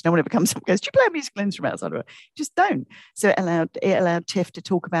happens. No one ever comes up and goes, do you play a musical instrument outside of work? Just don't. So it allowed Tiff to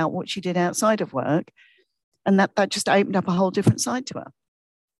talk about what she did outside of work. And that just opened up a whole different side to her.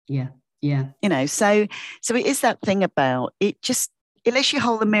 Yeah. Yeah. So it is that thing about it lets you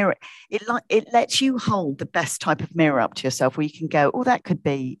hold the mirror. It lets you hold the best type of mirror up to yourself where you can go, oh, that could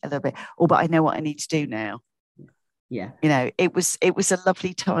be a little bit, but I know what I need to do now. Yeah. It was a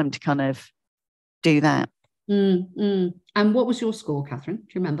lovely time to kind of do that. And what was your score, Catherine? Do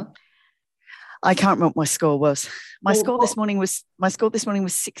you remember? I can't remember what my score was. My score this morning was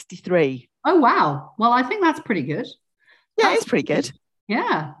 63. Oh, wow. Well, I think that's pretty good. Yeah, it's pretty good.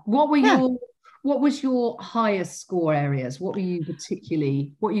 Yeah. What was your highest score areas? What were you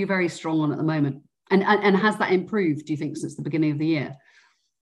very strong on at the moment? And has that improved, do you think, since the beginning of the year?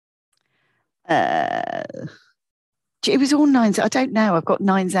 It was all nines. I don't know. I've got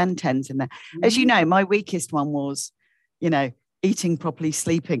 9s and 10s in there. As you know, my weakest one was, eating properly,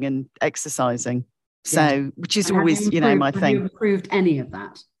 sleeping and exercising. So, which is always, my thing. Have you improved any of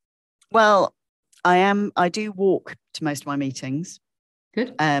that? Well, I do walk to most of my meetings.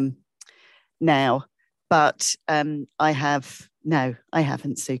 Good. Now, but I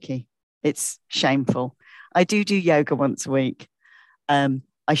haven't, Suki. It's shameful. I do yoga once a week.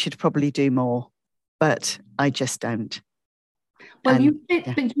 I should probably do more, but I just don't. Well,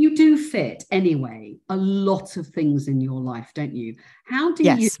 but you do fit anyway a lot of things in your life, don't you? How do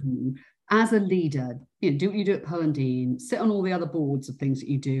you, as a leader, do what you do at Pearl & Dean, sit on all the other boards of things that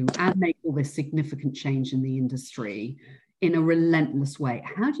you do and make all this significant change in the industry in a relentless way?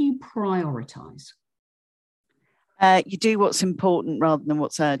 How do you prioritize? You do what's important rather than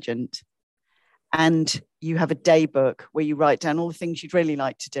what's urgent. And you have a day book where you write down all the things you'd really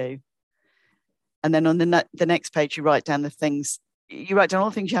like to do. And then on the next page, you write down all the things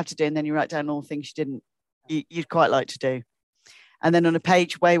you have to do. And then you write down all the things you'd quite like to do. And then on a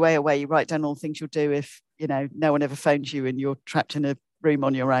page way, way away, you write down all the things you'll do if, no one ever phones you and you're trapped in a room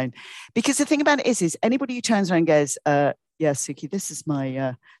on your own. Because the thing about it is anybody who turns around and goes, yeah, Suki, this is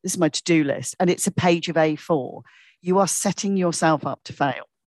my to-do list. And it's a page of A4. You are setting yourself up to fail.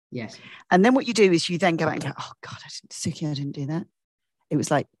 Yes. And then what you do is you then go back and go, oh God, I didn't do that. It was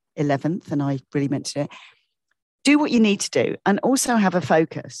like 11th and I really meant to do it. Do what you need to do and also have a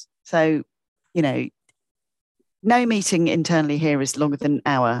focus. So, no meeting internally here is longer than an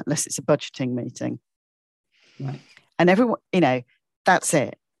hour unless it's a budgeting meeting. Right. And everyone, that's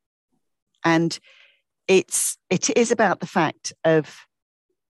it. And it is about the fact of,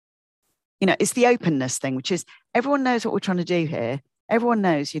 it's the openness thing, which is everyone knows what we're trying to do here. Everyone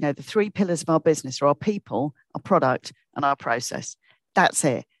knows, the 3 pillars of our business are our people, our product, and our process. That's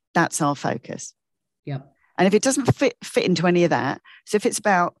it. That's our focus. Yeah. And if it doesn't fit into any of that, so if it's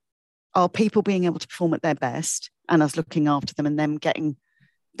about our people being able to perform at their best and us looking after them and them getting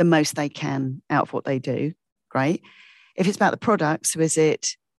the most they can out of what they do, great. If it's about the product, so is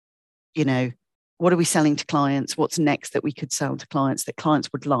it, what are we selling to clients? What's next that we could sell to clients that clients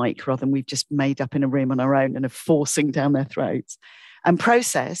would like rather than we've just made up in a room on our own and are forcing down their throats? And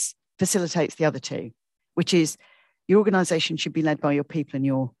process facilitates the other two, which is your organization should be led by your people and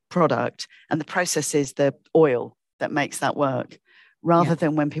your product. And the process is the oil that makes that work, rather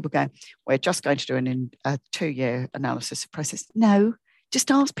than when people go, we're just going to do a 2-year analysis of process. No,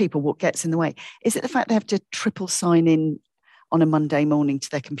 just ask people what gets in the way. Is it the fact they have to triple sign in on a Monday morning to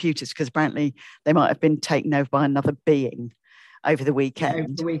their computers because apparently they might have been taken over by another being over the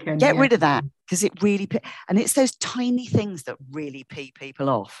weekend? Get rid of that, because it really, and it's those tiny things that really pee people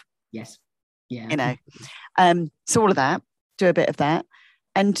off. Yes. Yeah. So all of that, do a bit of that.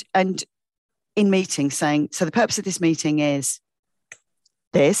 And in meetings saying, so the purpose of this meeting is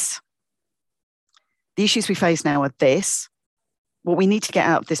this. The issues we face now are this. What we need to get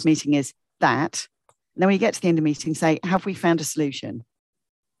out of this meeting is that. And then when you get to the end of the meeting, say, have we found a solution?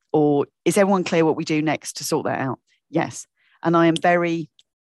 Or is everyone clear what we do next to sort that out? Yes. And I am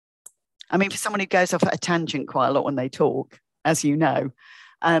for someone who goes off at a tangent quite a lot when they talk, as you know,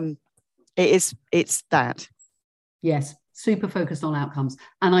 it's that. Yes. Super focused on outcomes.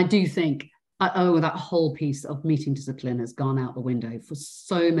 And I do think, that whole piece of meeting discipline has gone out the window for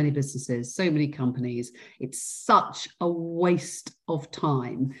so many businesses, so many companies. It's such a waste of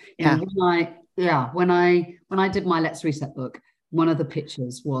time. Yeah. When I did my Let's Reset book, one of the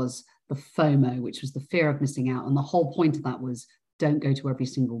pictures was the FOMO, which was the fear of missing out. And the whole point of that was, don't go to every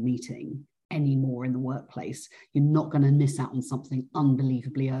single meeting anymore in the workplace. You're not going to miss out on something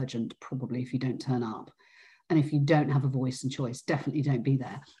unbelievably urgent, probably, if you don't turn up. And if you don't have a voice and choice, definitely don't be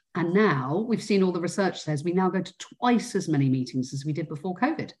there. And now we've seen all the research says we now go to twice as many meetings as we did before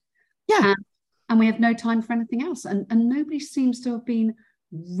COVID. Yeah. And we have no time for anything else. And nobody seems to have been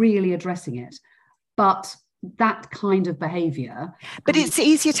really addressing it. But that kind of behavior. But it's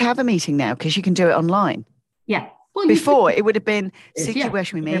easier to have a meeting now because you can do it online. Yeah. Well, before it would have been, Suki, yeah, where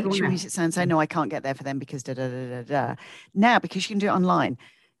should we meet? Should we meet at so-and-so? No, I can't get there for them because da-da-da-da-da. Now, because you can do it online,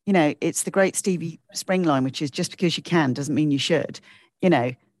 you know, it's the great Stevie Spring line, which is just because you can doesn't mean you should, you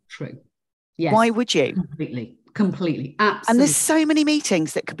know. True. Yes. Why would you? Completely. Absolutely. And there's so many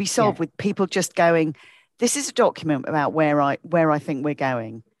meetings that could be solved with people just going, this is a document about where I think we're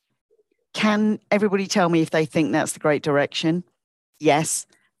going. Can everybody tell me if they think that's the great direction? Yes.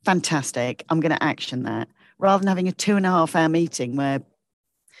 Fantastic. I'm going to action that. Rather than having a 2.5 hour meeting where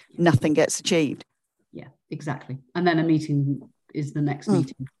nothing gets achieved. Yeah, exactly. And then a meeting is the next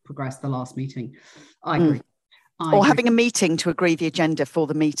meeting, progress the last meeting. I agree. Having a meeting to agree the agenda for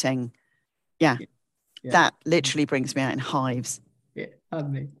the meeting. Yeah. That literally brings me out in hives. Yeah,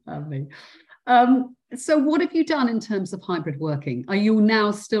 and me. So what have you done in terms of hybrid working? Are you now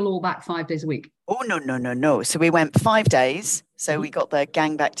still all back 5 days a week? Oh, no. So we went 5 days. So we got the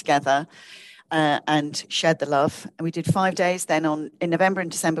gang back together. And shared the love. And we did 5 days. Then in November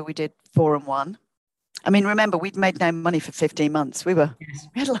and December, we did 4 and 1. I mean, remember, we'd made no money for 15 months. We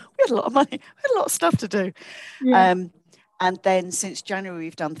had a lot of money. We had a lot of stuff to do. Yeah. And then since January,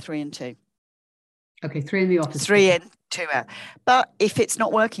 we've done 3 and 2. Okay, 3 in the office. 3 in, 2 out. But if it's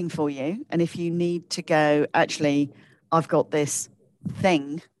not working for you, and if you need to go, actually, I've got this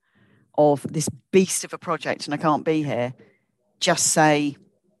thing of this beast of a project and I can't be here, just say,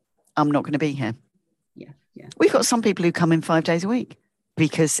 I'm not going to be here. Yeah. We've got some people who come in 5 days a week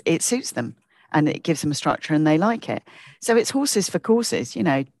because it suits them and it gives them a structure and they like it. So it's horses for courses, you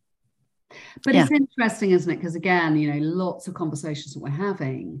know. But it's interesting, isn't it? Because again, you know, lots of conversations that we're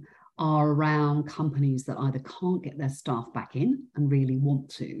having are around companies that either can't get their staff back in and really want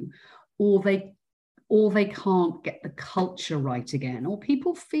to, or they can't get the culture right again, or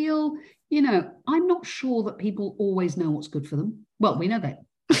people feel, you know, I'm not sure that people always know what's good for them. Well, we know that.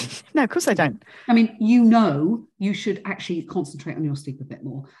 No, of course I don't. I mean, you know, you should actually concentrate on your sleep a bit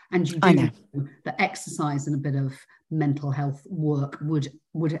more. And you do know that exercise and a bit of mental health work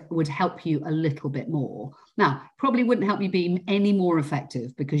would help you a little bit more. Now, probably wouldn't help you be any more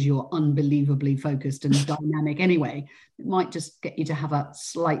effective because you're unbelievably focused and dynamic anyway. It might just get you to have a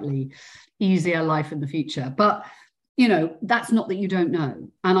slightly easier life in the future. But, you know, that's not that you don't know.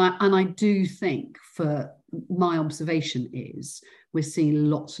 And I do think, for my observation is, we're seeing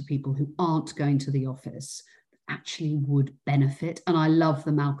lots of people who aren't going to the office actually would benefit. And I love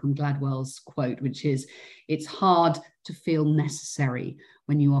the Malcolm Gladwell's quote, which is, it's hard to feel necessary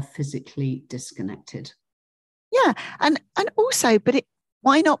when you are physically disconnected. Yeah. And also, but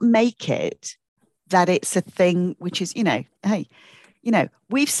why not make it that it's a thing which is, you know, hey, you know,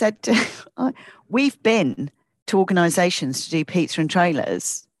 we've been to organisations to do pizza and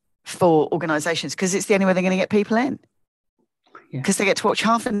trailers for organisations because it's the only way they're going to get people in. Because they get to watch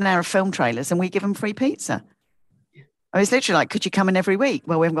half an hour of film trailers and we give them free pizza. I mean, it's literally like, could you come in every week?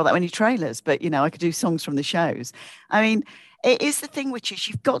 Well, we haven't got that many trailers, but, you know, I could do songs from the shows. I mean, it is the thing which is,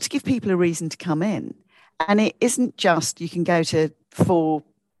 you've got to give people a reason to come in. And it isn't just, you can go to 4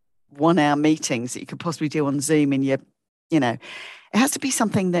 1-hour meetings that you could possibly do on Zoom in your, you know, it has to be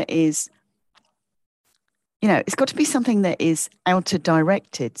something that is, you know, it's got to be something that is outer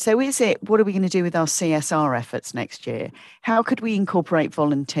directed. So what are we going to do with our CSR efforts next year? How could we incorporate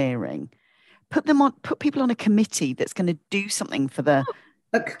volunteering? Put people on a committee that's going to do something for the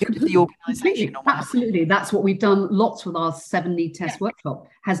organisation. Absolutely. That's what we've done lots with our 7-lead test workshop,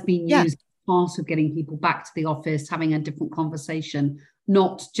 has been used as part of getting people back to the office, having a different conversation,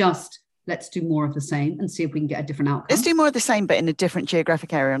 not just let's do more of the same and see if we can get a different outcome. Let's do more of the same, but in a different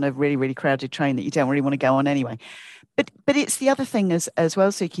geographic area on a really, really crowded train that you don't really want to go on anyway. But it's the other thing as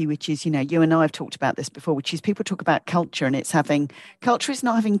well, Suki, which is, you know, you and I have talked about this before, which is people talk about culture, and culture is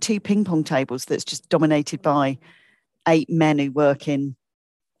not having 2 ping pong tables that's just dominated by 8 men who work in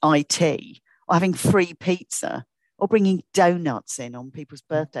IT, or having free pizza, or bringing donuts in on people's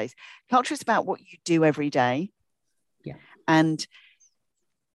birthdays. Culture is about what you do every day. Yeah. And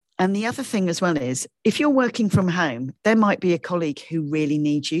the other thing as well is, if you're working from home, there might be a colleague who really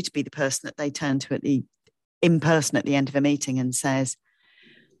needs you to be the person that they turn to in person at the end of a meeting and says,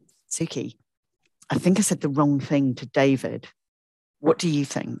 Suki, I think I said the wrong thing to David. What do you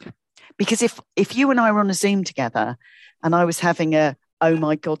think? Because if you and I were on a Zoom together and I was having oh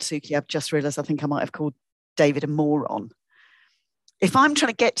my God, Suki, I've just realised I think I might have called David a moron. if I'm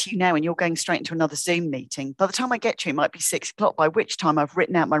trying to get to you now and you're going straight into another Zoom meeting, by the time I get to you, it might be 6 o'clock, by which time I've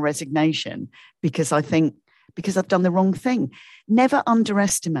written out my resignation because I've done the wrong thing. Never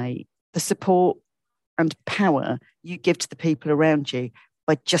underestimate the support and power you give to the people around you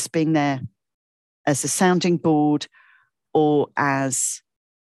by just being there as a sounding board or as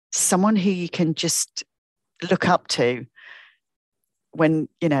someone who you can just look up to when,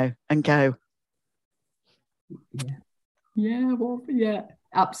 and go. Yeah,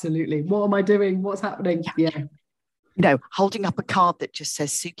 absolutely. What am I doing? What's happening? Yeah. Holding up a card that just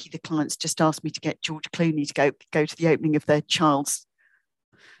says, Suki, the clients just asked me to get George Clooney to go to the opening of their child's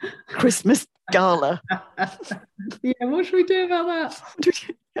Christmas gala. Yeah, what should we do about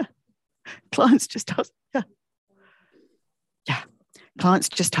that? Clients just asked. Yeah. Clients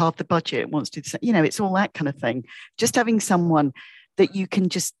just half the budget, wants to do the same. It's all that kind of thing. Just having someone that you can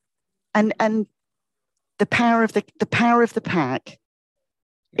just and the power of the pack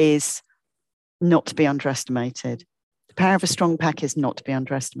is not to be underestimated. The power of a strong pack is not to be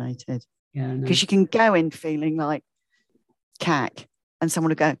underestimated. Yeah, because you can go in feeling like cack, and someone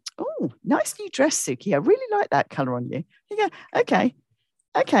will go, "Oh, nice new dress, Suki. I really like that colour on you." You go, "Okay,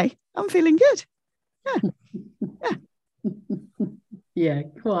 I'm feeling good." Yeah. Yeah,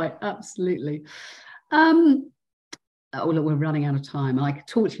 quite absolutely. Look, we're running out of time. I could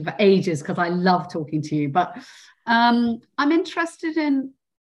talk to you for ages because I love talking to you, but I'm interested in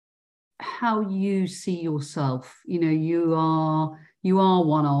how you see yourself. You are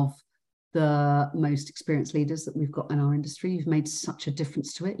one of the most experienced leaders that we've got in our industry. You've made such a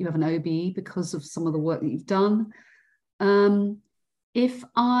difference to it. You have an OBE because of some of the work that you've done. If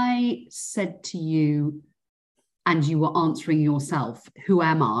I said to you, and you were answering yourself, who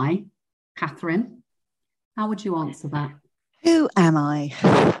am I, Catherine? How would you answer that? Who am I?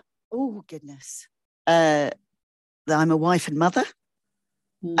 Oh, goodness. I'm a wife and mother,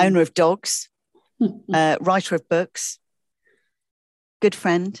 owner of dogs, writer of books, good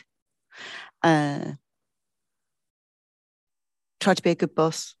friend, try to be a good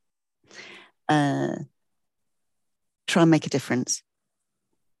boss, try and make a difference.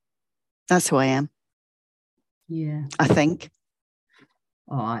 That's who I am. Yeah, I think.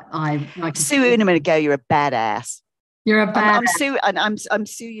 Oh, I Sue in a minute ago. You're a badass. You're a badass. I'm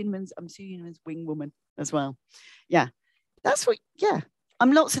Sue Unerman's wing woman as well. Yeah, that's what. Yeah,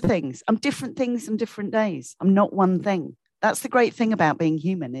 I'm lots of things. I'm different things on different days. I'm not one thing. That's the great thing about being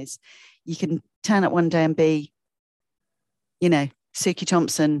human is you can turn up one day and be, Suki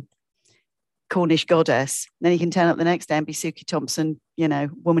Thompson, Cornish goddess. Then you can turn up the next day and be Suki Thompson,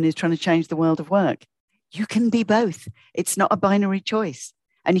 woman who's trying to change the world of work. You can be both. It's not a binary choice.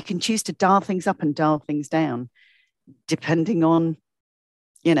 And you can choose to dial things up and dial things down, depending on,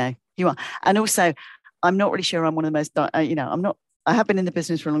 you are. And also, I'm not really sure I'm one of the most, I have been in the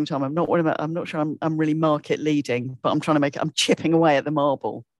business for a long time. I'm not sure I'm really market leading, but I'm chipping away at the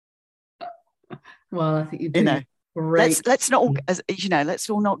marble. Well, I think you're doing great. Let's all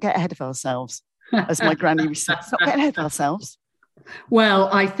not get ahead of ourselves. As my granny would say, let's not get ahead of ourselves. Well,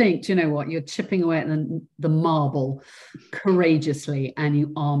 I think, do you know what? You're chipping away at the marble courageously, and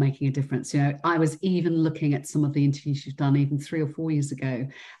you are making a difference. I was even looking at some of the interviews you've done even 3 or 4 years ago.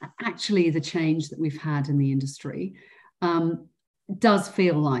 And actually, the change that we've had in the industry does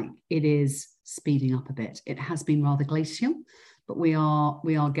feel like it is speeding up a bit. It has been rather glacial, but we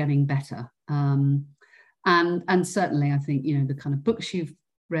are getting better. And certainly, I think, the kind of books you've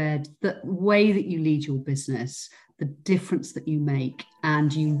read, the way that you lead your business, the difference that you make,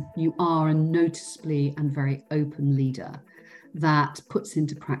 and you are a noticeably and very open leader that puts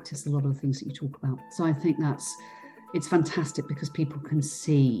into practice a lot of the things that you talk about. So I think it's fantastic because people can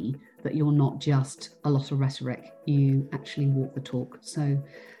see that you're not just a lot of rhetoric, you actually walk the talk. So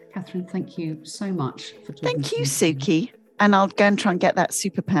Catherine, thank you so much for talking. Thank you, Suki. And I'll go and try and get that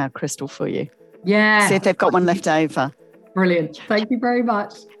superpower crystal for you. Yeah. See if they've got one left over. Brilliant. Thank you very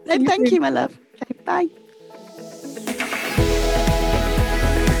much. Thank you, my love. Okay, bye.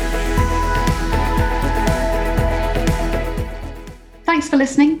 Thanks for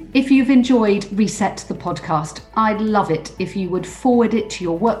listening. If you've enjoyed Reset the podcast, I'd love it if you would forward it to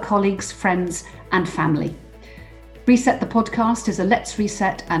your work colleagues, friends, and family. Reset the podcast is a Let's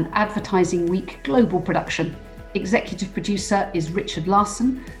Reset and Advertising Week global production. Executive producer is Richard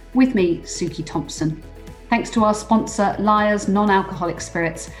Larson, with me, Suki Thompson. Thanks to our sponsor, Lyre's Non-Alcoholic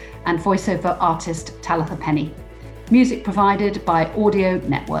Spirits, and voiceover artist Talitha Penny. Music provided by Audio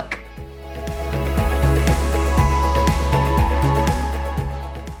Network.